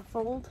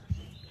manifold.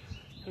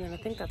 And then I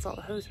think that's all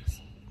the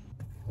hoses.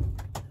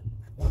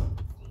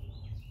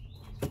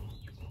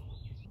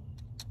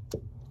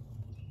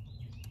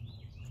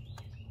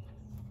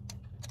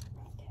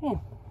 Okay.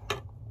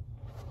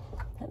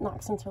 That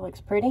knock sensor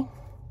looks pretty.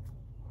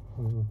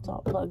 It's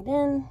all plugged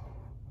in.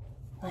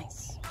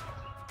 Nice.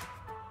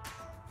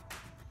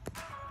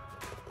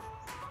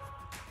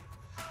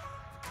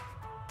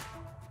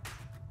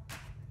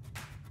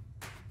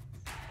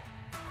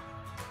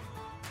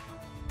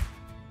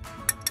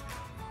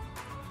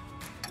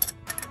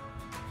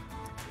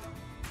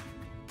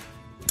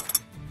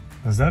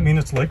 Does that mean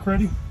it's lake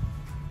ready?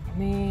 I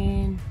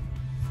mean,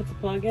 put the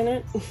plug in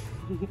it.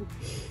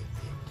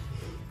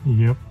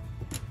 Yep.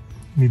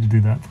 Need to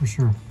do that for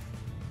sure.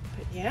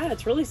 But yeah,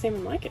 it's really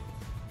seeming like it.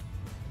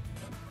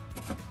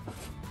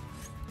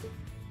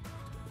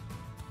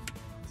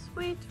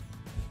 Sweet.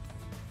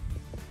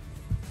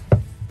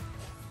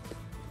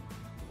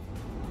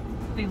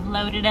 We've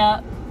loaded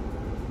up.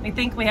 We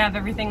think we have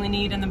everything we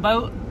need in the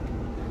boat.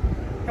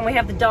 And we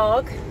have the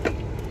dog.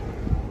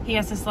 He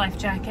has his life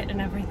jacket and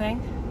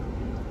everything.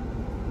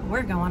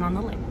 We're going on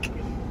the lake.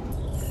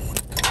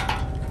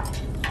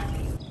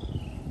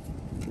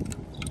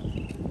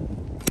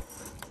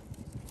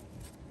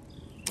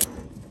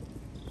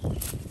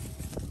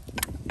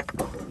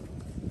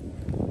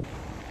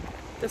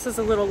 This is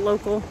a little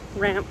local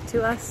ramp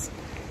to us.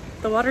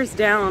 The water's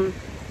down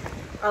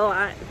a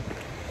lot.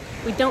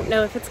 We don't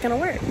know if it's gonna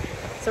work,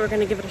 so we're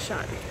gonna give it a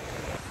shot.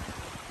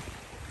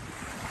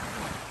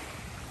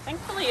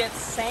 Thankfully it's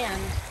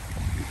sand,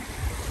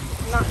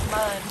 not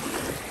mud.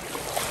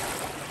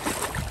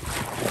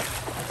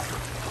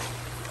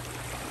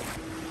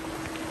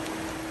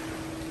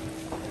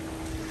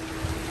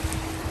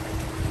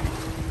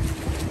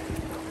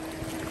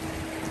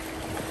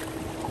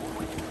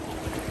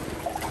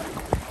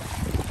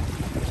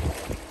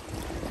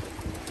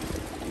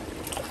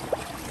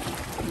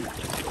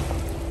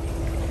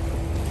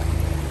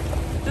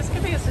 This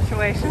could be a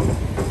situation.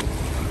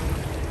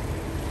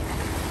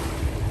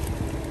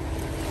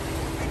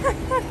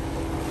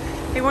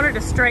 He wanted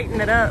to straighten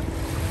it up,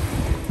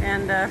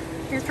 and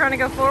he's trying to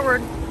go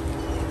forward,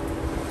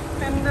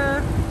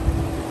 and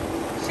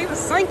she was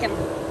sinking,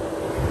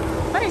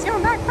 but he's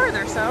going back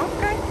further, so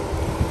okay.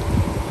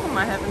 Oh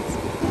my heavens.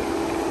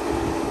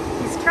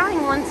 He's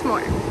trying once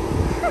more.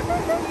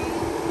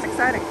 It's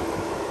exciting.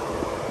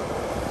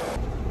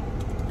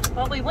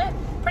 Well, we went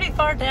pretty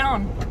far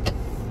down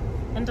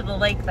into the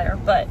lake there,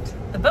 but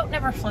the boat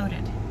never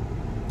floated.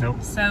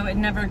 Nope. So it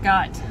never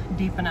got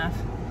deep enough.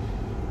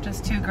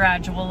 Just too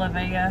gradual of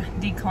a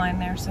decline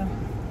there, so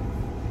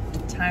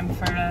time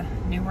for a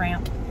new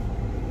ramp.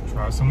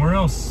 Try somewhere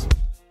else.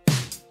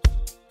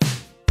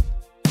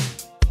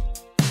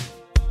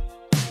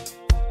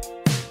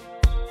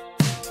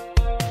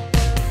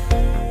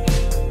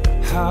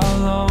 How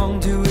long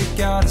do we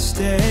gotta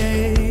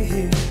stay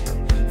here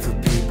for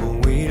people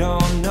we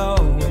don't know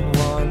in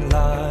one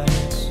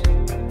lines?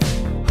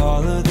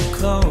 All of the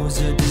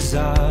clothes are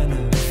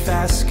designer,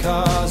 fast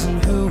cars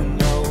and who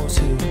knows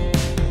who.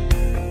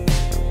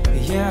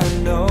 Yeah, I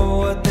know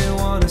what they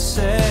wanna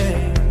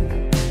say.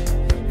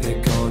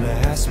 They're gonna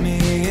ask me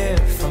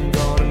if I'm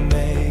gonna make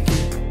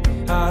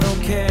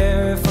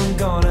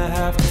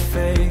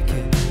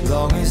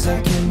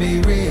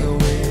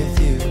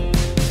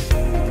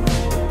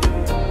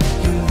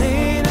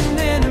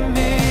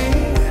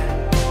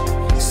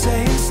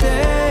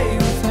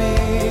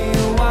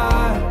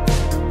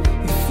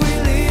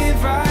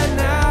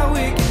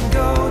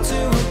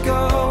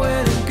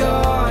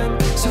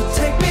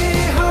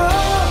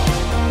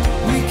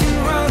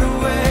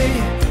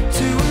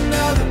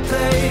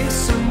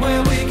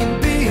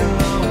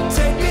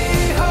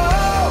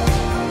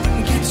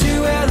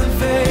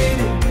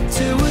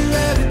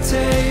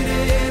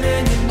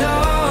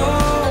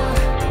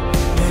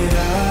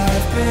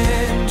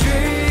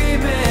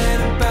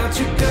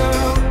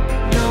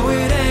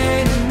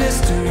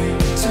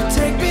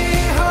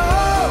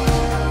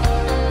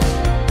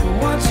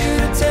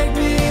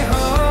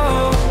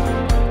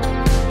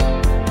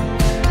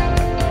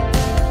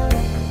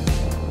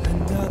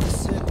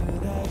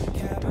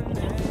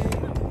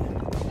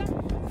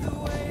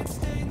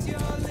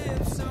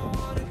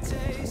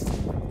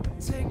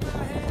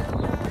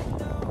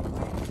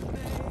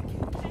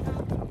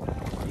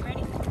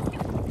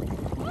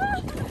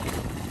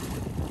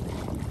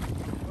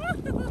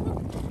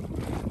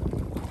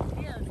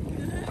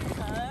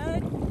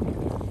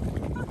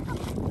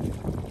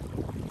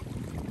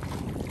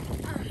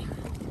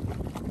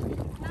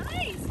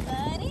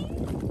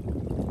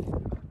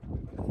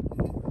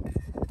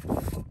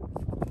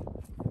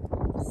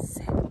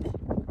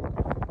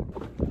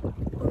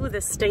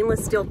this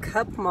stainless steel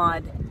cup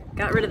mod.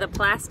 Got rid of the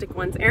plastic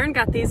ones. Aaron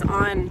got these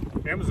on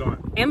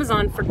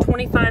Amazon for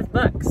 25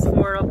 bucks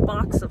for a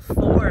box of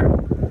 4.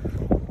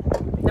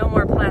 No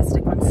more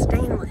plastic ones,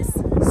 stainless.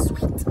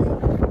 Sweet.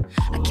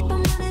 I keep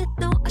on running,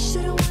 no, I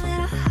should've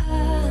wanted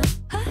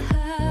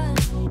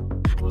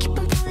I keep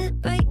on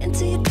falling right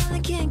into your thought, I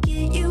can't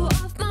get you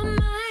off my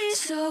mind.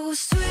 So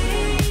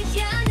sweet,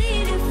 yeah, I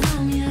need it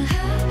from you.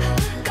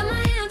 Got my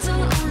hands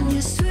all on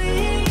you,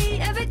 sweet.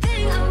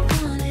 Everything I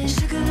want is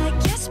sugar like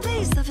yes,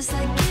 please, love is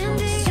like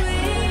candy.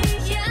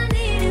 Sweet, yeah, I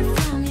need it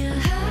from you.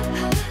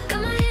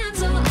 Got my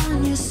hands all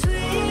on you,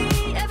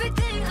 sweet.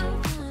 Everything I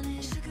want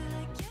is sugar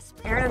like yes,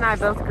 please. Aaron and I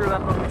both grew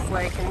up on this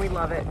lake and we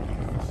love it.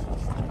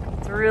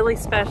 It's really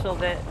special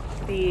that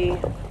the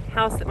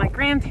house that my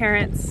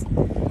grandparents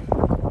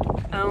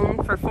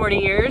owned for 40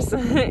 years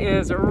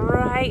is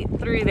right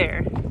through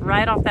there,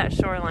 right off that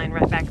shoreline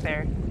right back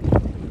there.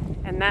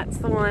 And that's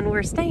the one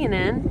we're staying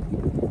in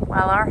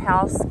while our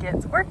house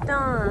gets work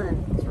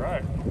done. That's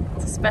right.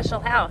 It's a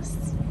special house.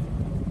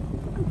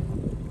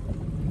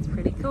 It's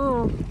pretty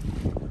cool.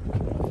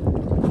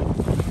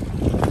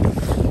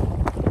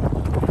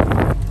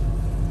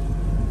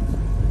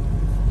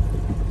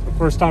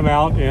 First time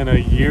out in a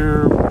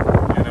year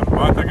and a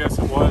month, I guess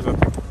it was.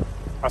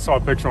 I saw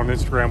a picture on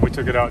Instagram. We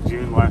took it out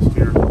June last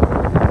year.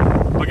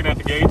 Looking at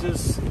the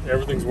gauges,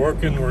 everything's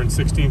working. We're in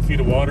 16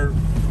 feet of water,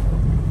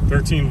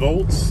 13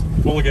 volts,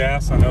 full of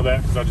gas. I know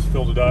that because I just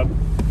filled it up.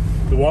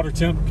 The water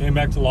temp came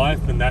back to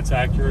life, and that's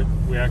accurate.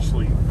 We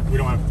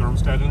don't have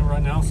thermostat in it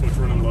right now, so it's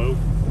running low.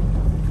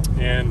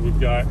 And we've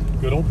got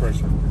good oil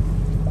pressure.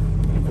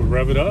 And if we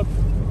rev it up,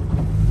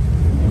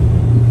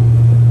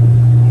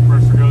 oil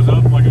pressure goes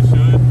up like it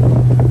should.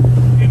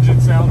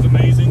 Engine sounds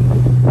amazing.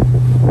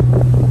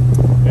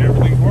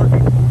 Everything's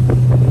working.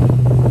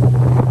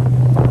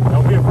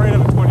 Don't be afraid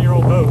of a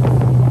 20-year-old boat.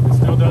 It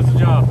still does the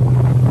job.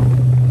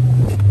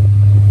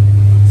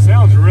 It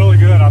sounds really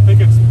good. I think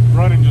it's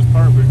running just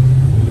perfect.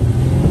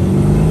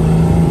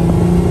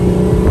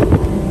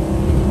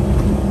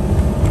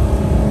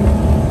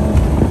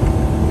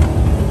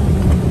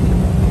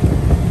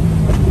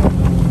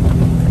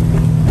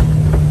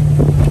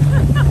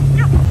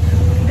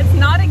 It's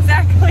not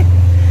exactly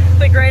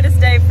the greatest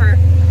day for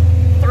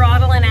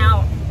throttling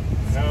out.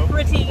 No.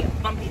 Pretty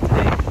bumpy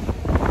today.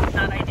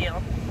 Not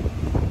ideal.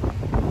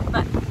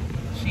 But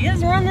she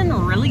is running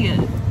really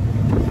good.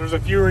 There's a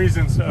few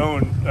reasons to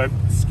own a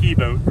ski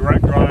boat,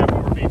 direct drive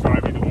or beach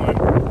drive, either one.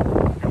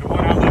 And the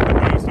one I love the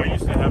most, I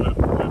used to have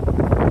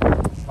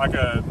like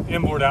a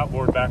inboard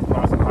outboard back when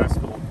I was in high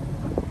school.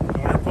 And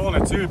when you're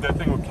pulling a tube, that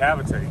thing would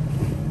cavitate.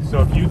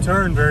 So if you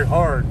turn very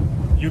hard,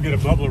 you get a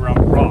bubble around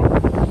the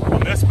prop. On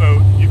this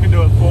boat, you can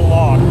do it full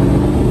lock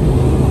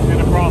in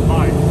the prop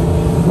height.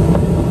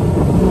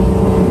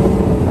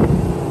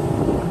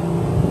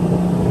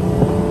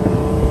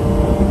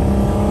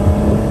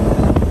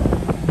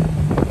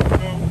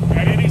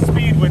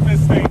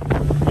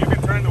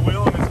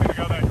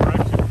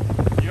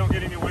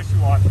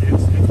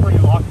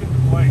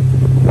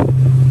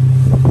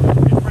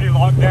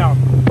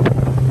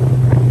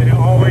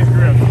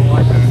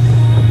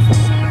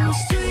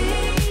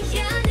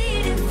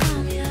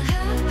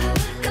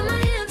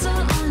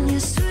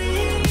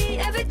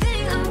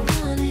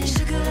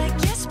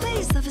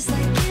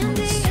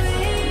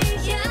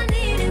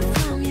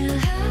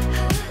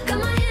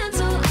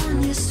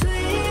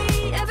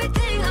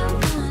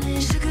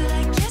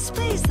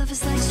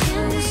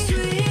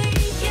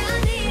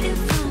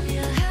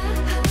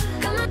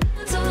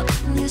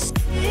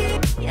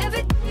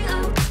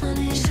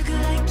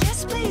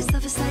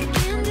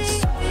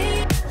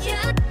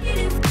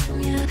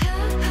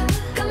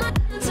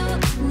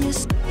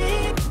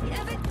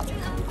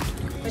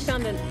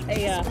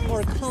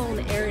 Or cone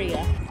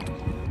area.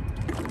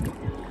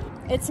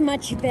 It's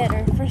much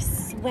better for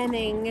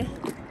swimming.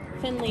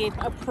 Finley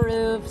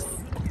approves.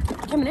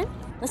 Coming in.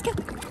 Let's go.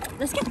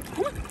 Let's go.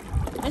 Come on.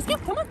 Let's go.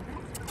 Come on.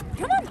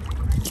 Come on.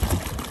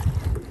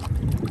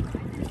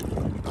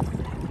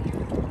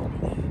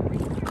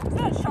 Is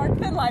that a shark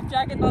fin life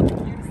jacket? Not the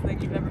cutest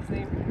thing you've ever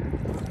seen.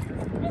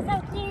 It's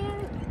so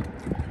cute.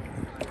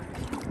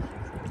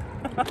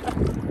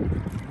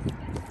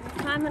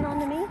 Climbing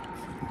onto me?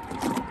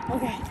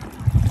 Okay.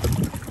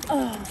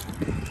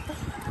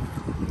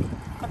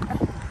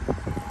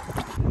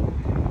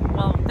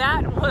 Well,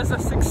 that was a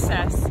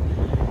success.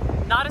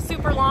 Not a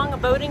super long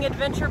boating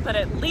adventure, but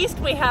at least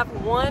we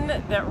have one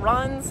that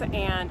runs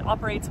and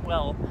operates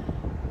well.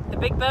 The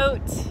big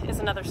boat is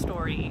another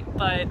story,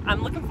 but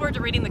I'm looking forward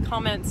to reading the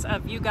comments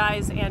of you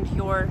guys and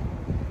your,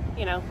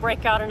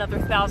 break out another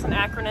 1,000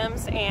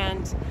 acronyms.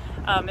 And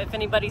if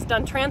anybody's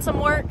done transom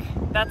work,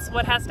 that's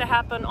what has to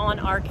happen on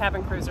our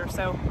cabin cruiser.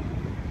 So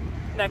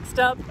next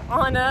up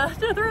on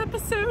another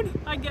episode,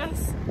 I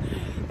guess.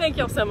 Thank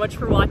y'all so much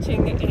for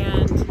watching,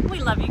 and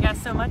we love you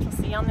guys so much. We'll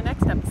see you on the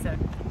next episode.